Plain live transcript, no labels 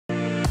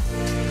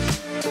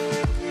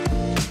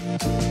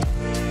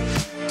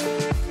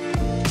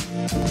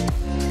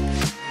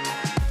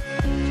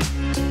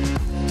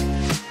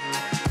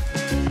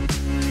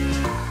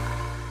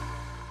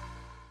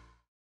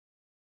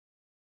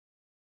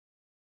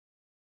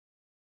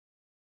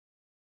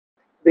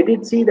We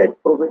did see that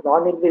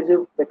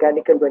non-invasive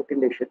mechanical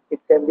ventilation, it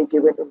can be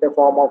given in the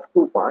form of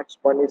two parts.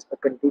 One is a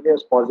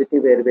continuous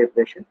positive airway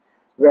pressure,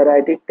 where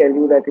I did tell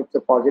you that it's a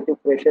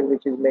positive pressure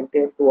which is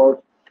maintained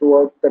throughout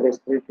the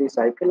respiratory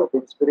cycle of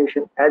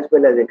inspiration as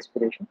well as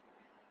expiration.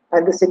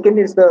 And the second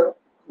is the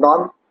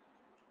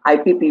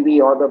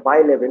non-IPPV or the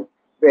bi-level,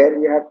 where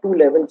we have two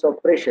levels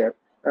of pressure,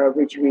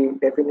 which we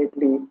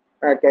definitely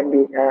can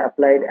be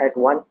applied at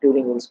one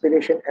during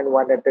inspiration and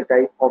one at the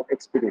time of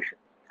expiration.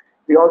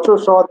 We also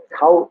saw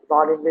how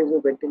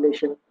non-invasive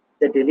ventilation,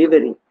 the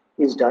delivery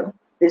is done.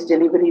 This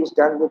delivery is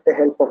done with the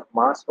help of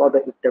mask or the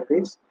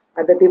interface,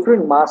 and the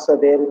different masks are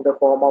there in the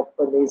form of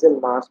a nasal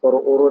mask or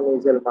a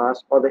oronasal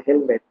mask or the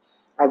helmet,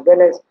 as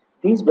well as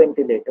these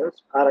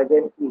ventilators are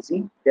again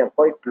easy. They are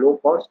quite low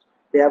cost.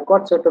 They have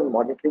got certain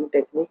monitoring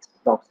techniques.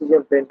 The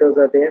oxygen printers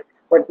are there,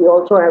 but we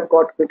also have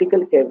got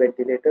critical care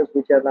ventilators,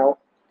 which are now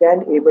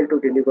can able to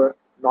deliver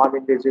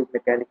non-invasive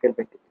mechanical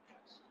ventilation.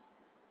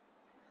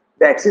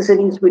 The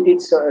accessories we did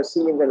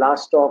see in the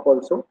last talk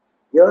also.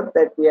 Here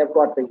that we have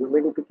got the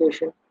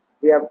humidification,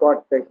 we have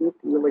got the heat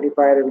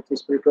humidifier which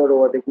is preferred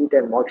over the heat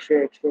and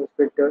moisture exchange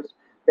filters.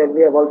 Then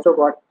we have also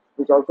got,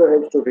 which also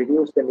helps to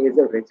reduce the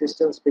nasal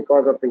resistance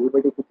because of the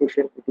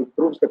humidification. It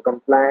improves the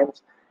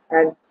compliance,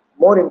 and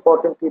more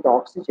importantly, the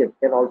oxygen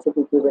can also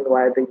be given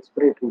via the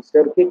inspiratory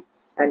circuit.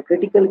 And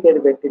critical care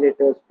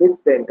ventilators with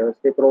vendors,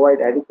 they provide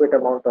adequate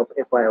amount of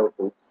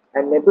FiO2,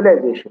 and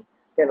nebulization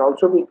can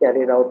also be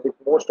carried out with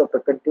most of the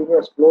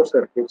continuous flow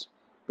circuits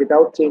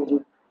without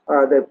changing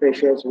the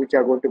pressures which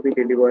are going to be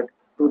delivered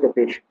to the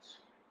patients.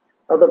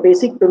 Now, the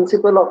basic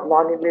principle of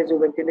non-invasive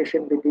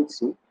ventilation we did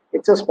see,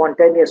 it's a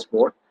spontaneous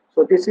mode.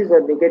 So this is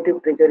a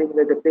negative triggering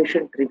where the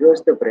patient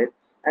triggers the breath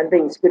and the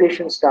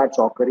inspiration starts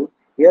occurring.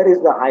 Here is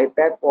the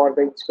IPAP or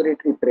the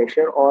inspiratory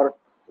pressure, or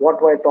what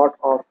I thought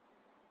of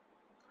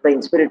the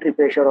inspiratory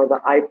pressure or the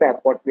IPAP,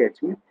 what we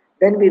achieve.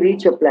 Then we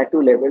reach a plateau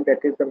level, that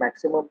is the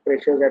maximum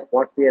pressure at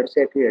what we have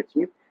said we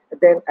achieve.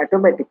 Then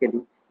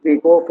automatically we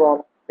go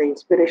from the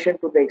inspiration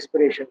to the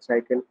expiration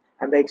cycle,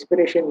 and the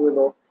expiration,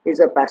 is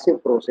a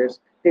passive process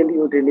till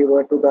you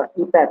deliver to the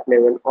EPAP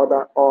level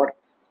or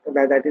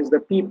that is the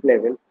PEEP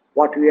level,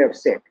 what we have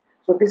said.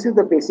 So this is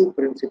the basic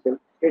principle.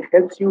 It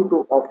helps you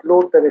to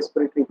offload the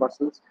respiratory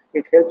muscles.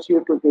 It helps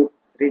you to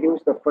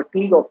reduce the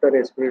fatigue of the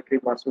respiratory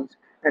muscles,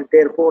 and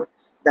therefore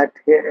that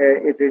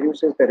it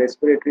reduces the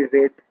respiratory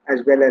rate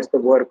as well as the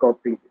work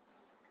of breathing.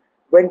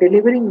 When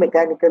delivering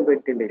mechanical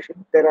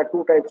ventilation, there are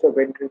two types of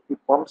ventilatory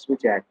pumps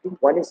which are active.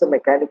 One is a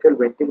mechanical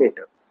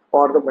ventilator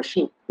or the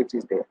machine which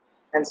is there.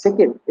 And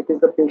second, it is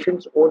the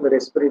patient's own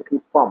respiratory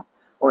pump,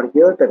 or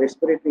here the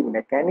respiratory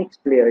mechanics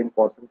play an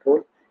important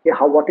role. Here,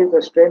 what is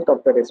the strength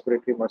of the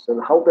respiratory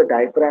muscle, how the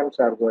diaphragms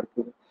are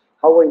working,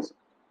 how is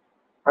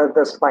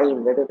the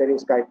spine, whether there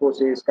is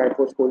kyphosis,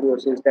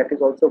 kyphoscoliosis, that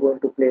is also going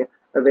to play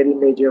a very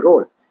major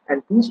role.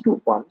 And these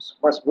two pumps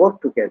must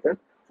work together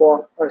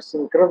for a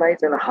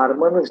synchronized and a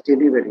harmonious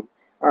delivery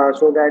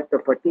so that the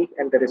fatigue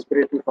and the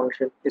respiratory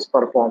function is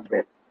performed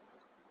well.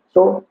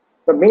 So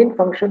the main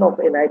function of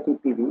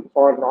NIPPV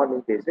or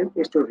non-invasive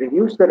is to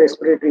reduce the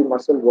respiratory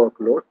muscle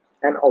workload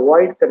and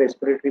avoid the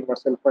respiratory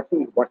muscle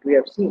fatigue, what we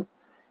have seen.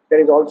 There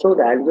is also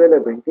the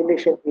alveolar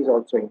ventilation is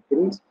also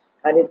increased,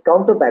 and it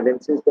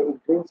counterbalances the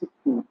intrinsic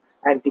heat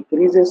and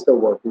decreases the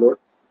workload.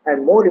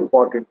 And more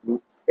importantly,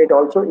 it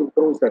also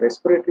improves the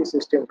respiratory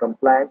system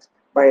compliance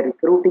by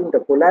recruiting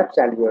the collapsed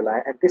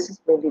alveoli, and this is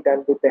mainly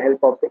done with the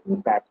help of the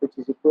EPAP, which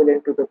is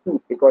equivalent to the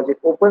PEEP, because it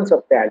opens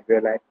up the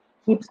alveoli,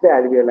 keeps the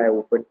alveoli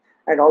open,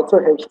 and also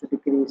helps to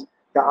decrease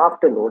the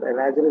afterload, and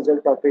as a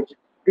result of which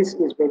this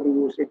is mainly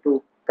used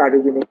into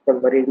cardiogenic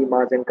pulmonary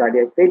edemas and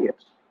cardiac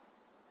failures.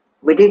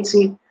 We did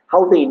see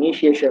how the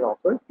initiation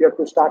occurs. You have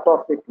to start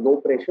off with low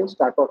pressure,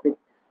 start off with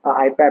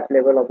IPAP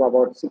level of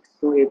about 6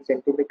 to 8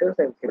 centimeters,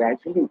 and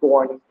gradually go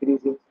on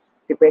increasing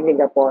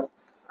depending upon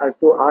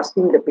to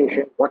asking the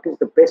patient what is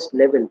the best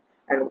level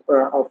and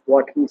of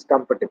what he is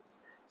comfortable.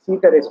 See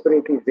the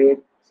respiratory rate,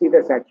 see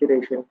the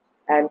saturation,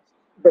 and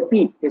the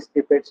peak is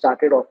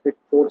started off with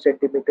 4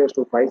 centimeters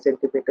to 5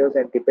 centimeters,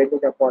 and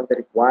depending upon the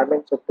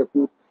requirements of the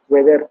peak,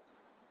 whether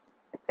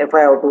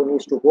FiO2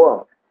 needs to go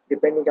up.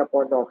 Depending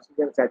upon the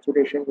oxygen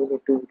saturation, you need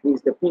to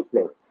increase the peak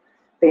level.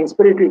 The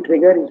inspiratory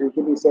trigger is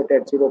usually set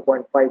at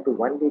 0.5 to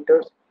 1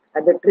 liters,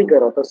 and the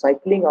trigger of the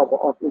cycling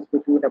of is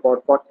between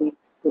about 40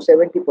 to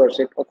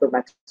 70% of the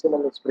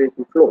maximum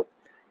inspiratory flow.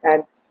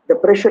 And the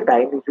pressure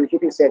time is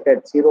usually set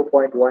at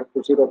 0.1 to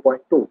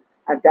 0.2,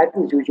 and that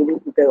is usually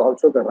either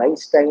also the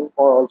rise time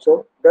or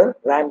also the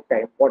ramp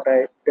time, what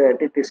I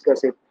did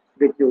discuss it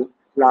with you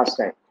last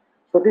time.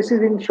 So this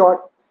is in short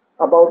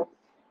about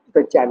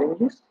the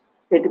challenges.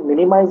 It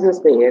minimizes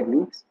the air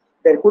leaks.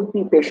 There could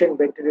be patient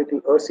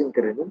ventilatory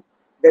asynchrony.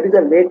 There is a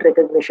late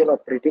recognition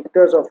of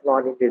predictors of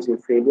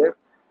non-invasive failure.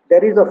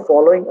 There is a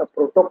following a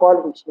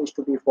protocol which needs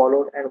to be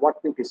followed, and what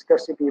we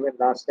discussed it even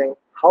last time,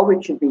 how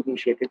it should be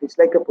initiated. It's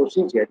like a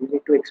procedure. You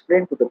need to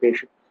explain to the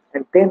patient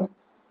and then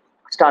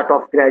start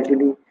off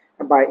gradually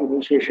by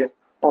initiation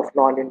of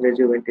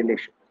non-invasive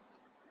ventilation.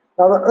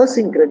 Now, the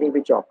asynchrony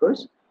which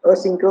occurs,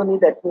 Asynchrony,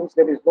 that means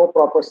there is no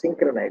proper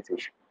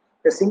synchronization.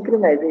 The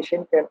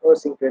synchronization can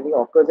asynchrony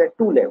occurs at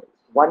two levels.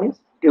 One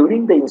is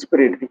during the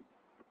inspiratory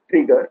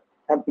trigger,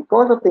 and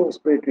because of the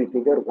inspiratory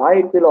trigger, why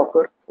it will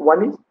occur?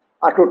 One is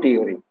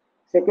auto-triggering,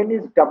 second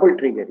is double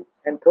triggering,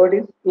 and third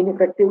is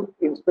ineffective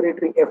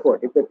inspiratory effort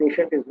if the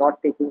patient is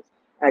not taking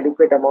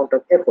adequate amount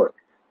of effort.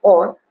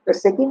 Or the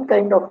second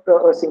kind of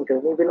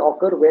asynchrony will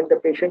occur when the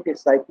patient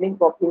is cycling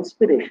from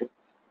inspiration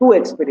to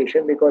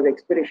expiration, because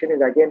expiration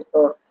is again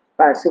a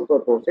passive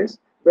process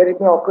where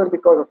it may occur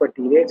because of a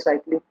delayed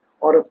cycling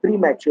or a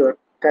premature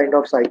kind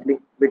of cycling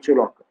which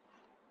will occur.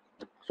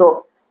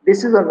 So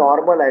this is a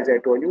normal, as I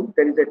told you.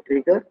 There is a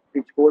trigger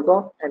which goes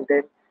off, and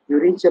then you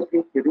reach a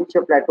peak, you reach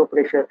a plateau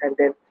pressure, and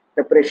then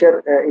the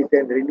pressure is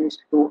then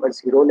released to a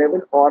zero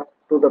level or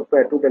to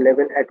the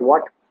level at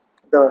what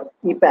the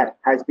EPAP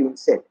has been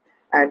set.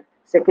 And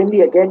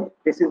secondly, again,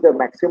 this is the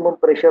maximum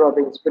pressure or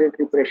the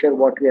inspiratory pressure,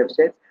 what we have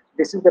said.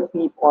 This is the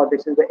peak or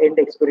this is the end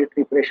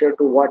expiratory pressure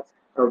to what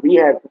we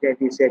have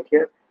set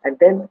here. And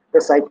then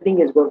the cycling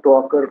is going to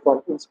occur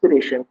from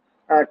inspiration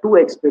to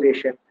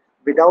expiration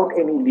without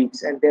any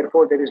leaks, and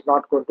therefore there is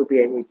not going to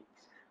be any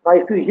leaks. Now,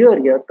 if you hear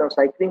here, the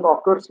cycling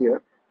occurs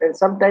here, then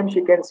sometimes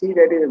you can see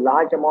there is a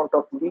large amount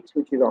of leaks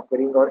which is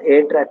occurring, or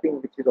air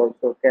trapping which is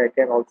also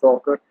can also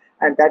occur,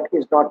 and that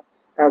is not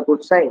a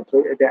good sign.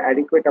 So the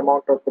adequate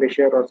amount of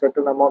pressure or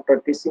certain amount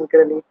of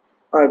desynchrony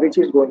which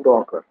is going to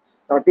occur.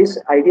 Now this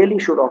ideally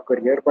should occur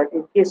here, but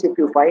in case if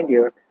you find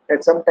here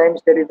that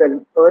sometimes there is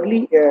an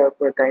early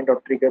kind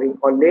of triggering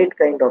or late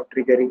kind of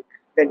triggering,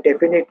 then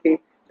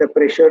definitely the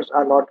pressures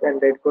are not,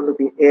 and they're going to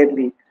be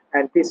airly,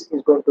 and this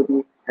is going to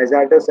be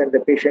hazardous, and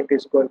the patient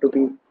is going to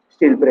be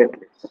still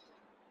breathless.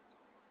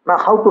 Now,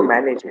 how to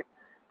manage it?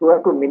 You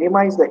have to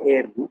minimize the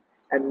air leak,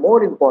 and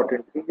more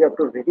importantly, you have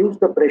to reduce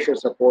the pressure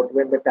support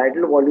when the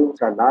tidal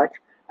volumes are large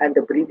and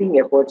the breathing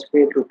efforts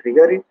fail to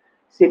trigger it.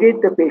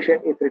 Sedate the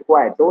patient if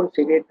required. Don't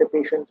sedate the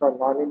patients on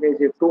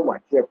non-invasive too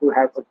much. You have to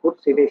have a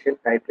good sedation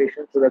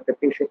titration so that the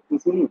patient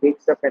easily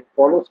wakes up and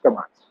follows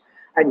commands.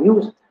 And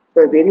use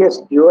the various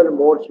dual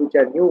modes, which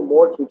are new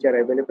modes which are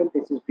available.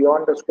 This is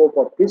beyond the scope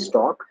of this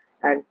talk,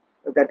 and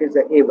that is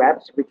the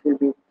AVAPs, which we'll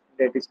be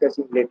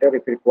discussing later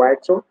if required.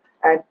 So,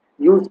 and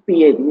use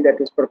PAV, that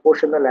is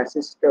proportional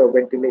assist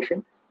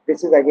ventilation.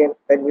 This is again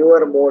a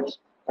newer modes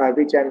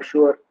which I'm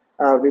sure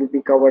will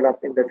be covered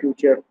up in the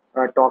future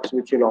talks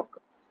which will occur.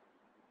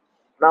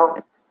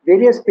 Now,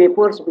 various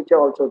papers which are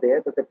also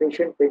there, that the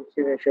patient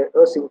ventilation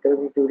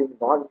asynchrony during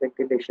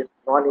non-ventilation,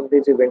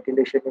 non-invasive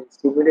ventilation in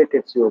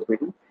simulated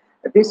COPD.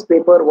 This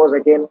paper was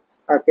again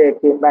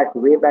came back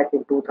way back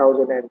in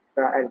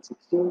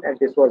 2016, and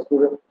this was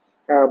given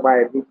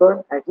by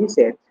Ripper, and he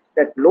said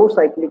that low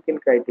cyclical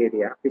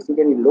criteria,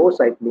 basically low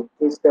cycling,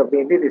 is the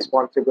mainly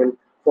responsible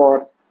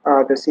for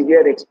the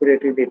severe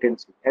expiratory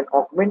latency, and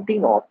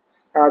augmenting of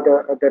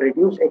the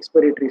reduced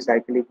expiratory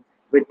cycling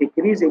with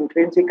decreased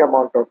intrinsic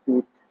amount of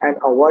heat and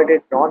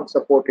avoided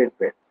non-supported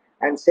breath,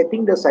 and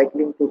setting the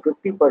cycling to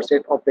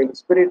 50% of the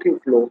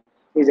inspiratory flow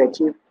is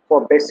achieved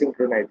for best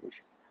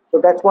synchronization. So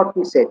that's what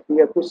we said. We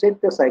have to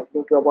set the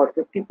cycling to about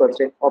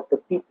 50% of the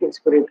peak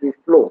inspiratory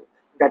flow.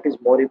 That is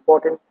more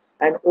important.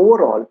 And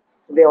overall,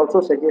 they also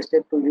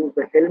suggested to use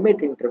the helmet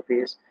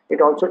interface. It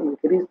also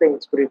increased the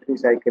inspiratory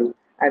cycle,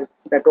 and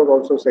that was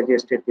also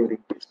suggested during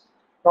this.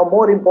 Now,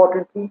 more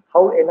importantly,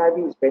 how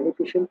NIV is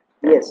beneficial?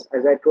 Yes,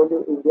 as I told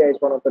you, India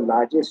is one of the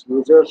largest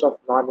users of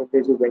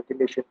non-invasive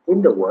ventilation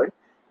in the world.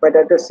 But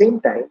at the same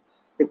time,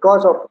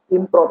 because of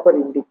improper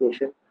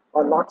indication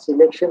or not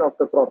selection of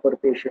the proper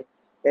patient,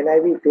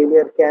 NIV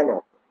failure can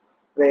occur.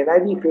 The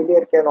NIV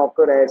failure can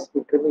occur as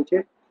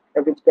intermediate,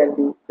 which can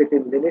be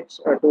within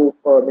minutes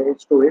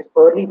to it,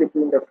 early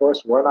between the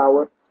first 1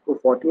 hour to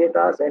 48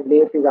 hours, and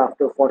late is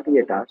after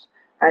 48 hours.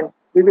 And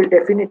we will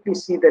definitely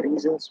see the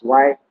reasons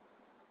why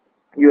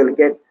you will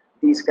get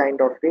these kind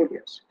of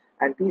failures.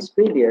 And these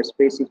failures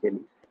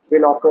basically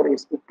will occur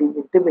is if the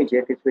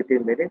intermediate is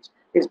within minutes,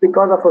 is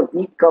because of a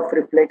weak cough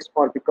reflex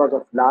or because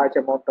of large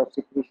amount of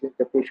secretions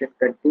the patient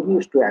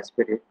continues to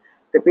aspirate.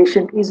 The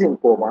patient is in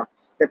coma,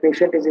 the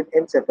patient is in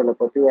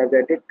encephalopathy. As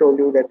I did told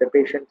you that the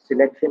patient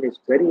selection is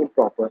very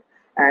improper,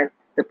 and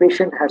the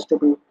patient has to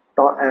be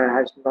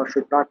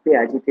should not be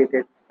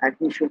agitated, and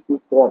he should be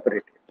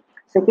cooperative.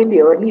 Secondly,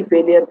 early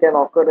failure can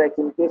occur like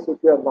in case if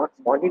you have not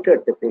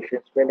monitored the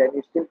patients well, and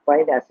you still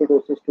find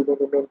acidosis to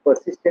remain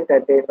persistent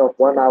at the end of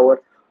 1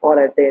 hour or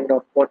at the end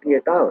of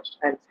 48 hours,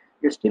 and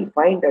you still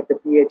find that the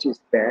pH is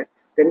bad,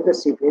 there is a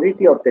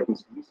severity of the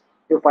disease.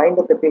 You find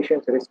that the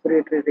patient's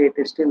respiratory rate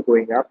is still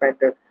going up, and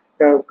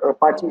the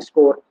Apache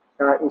score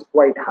is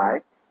quite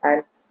high.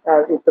 And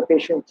if the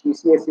patient's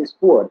GCS is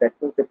poor, that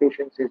means the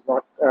patient is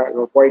not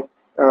quite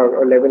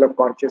a level of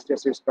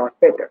consciousness is not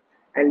better.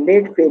 And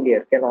late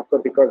failure can occur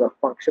because of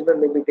functional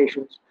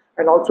limitations,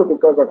 and also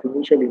because of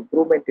initial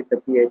improvement in the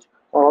pH,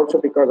 or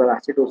also because of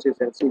acidosis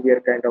and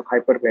severe kind of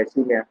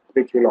hyperglycemia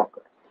which will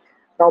occur.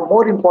 Now,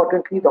 more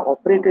importantly, the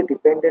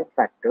operator-dependent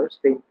factors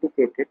they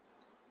implicated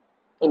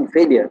in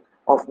failure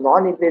of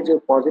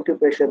non-invasive positive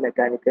pressure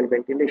mechanical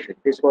ventilation.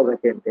 This was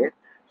again there.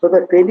 So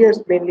the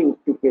failures mainly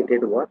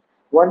indicated were: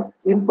 one,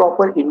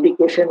 improper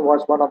indication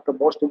was one of the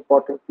most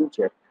important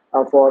feature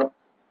for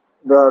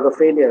the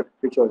failure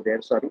which was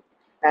there, sorry.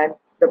 And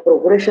the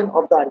progression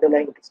of the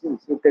underlying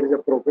disease, if there is a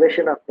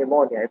progression of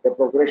pneumonia, if the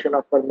progression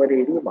of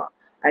pulmonary edema,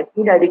 an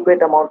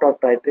inadequate amount of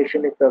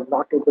titration, if you are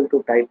not able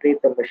to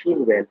titrate the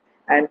machine well,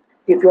 and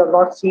if you are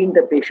not seeing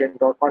the patient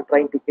or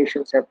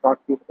contraindications have not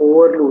been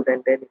overlooked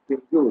and then it's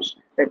been used,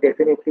 then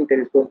definitely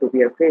there is going to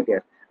be a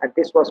failure. And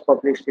this was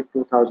published in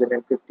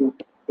 2015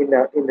 in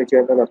the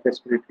Journal of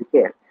Respiratory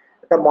Care.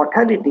 The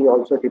mortality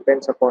also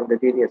depends upon the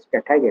various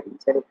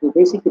categories. And if you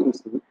basically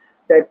see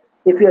that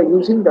if you are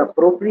using the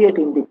appropriate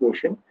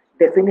indication,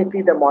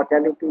 definitely the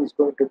mortality is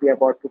going to be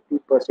about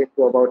 50%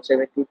 to about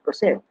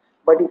 70%.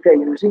 But if you are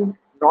using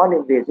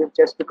non-invasive,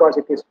 just because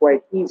it is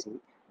quite easy,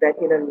 then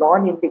in a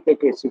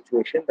non-indicated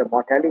situation, the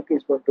mortality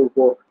is going to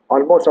go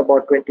almost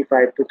about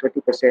 25 to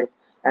 30%,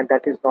 and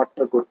that is not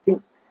a good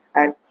thing.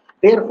 And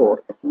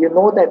therefore, you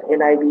know that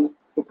NIV,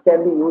 it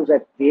can be used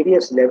at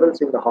various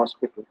levels in the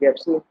hospital. We have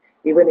seen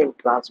even in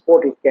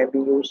transport, it can be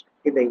used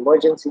in the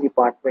emergency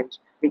departments.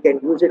 We can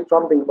use it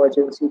from the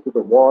emergency to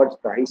the wards,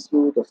 the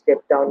ICU, the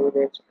step-down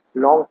units,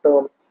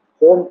 long-term,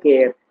 home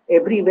care.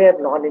 Everywhere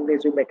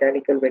non-invasive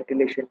mechanical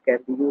ventilation can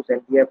be used,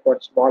 and we have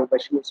got small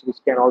machines which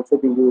can also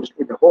be used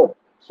in the home.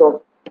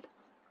 So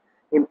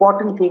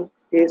important thing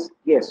is,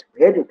 yes,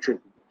 where it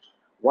should be used.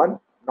 One,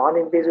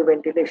 non-invasive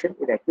ventilation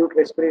in acute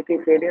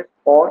respiratory failure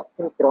or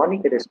in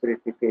chronic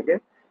respiratory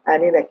failure.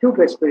 And in acute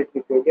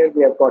respiratory failure,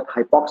 we have got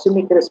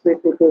hypoxemic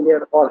respiratory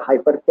failure or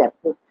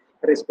hypercapnic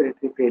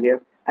respiratory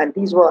failure. And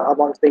these were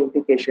amongst the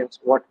indications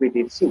what we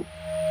did see.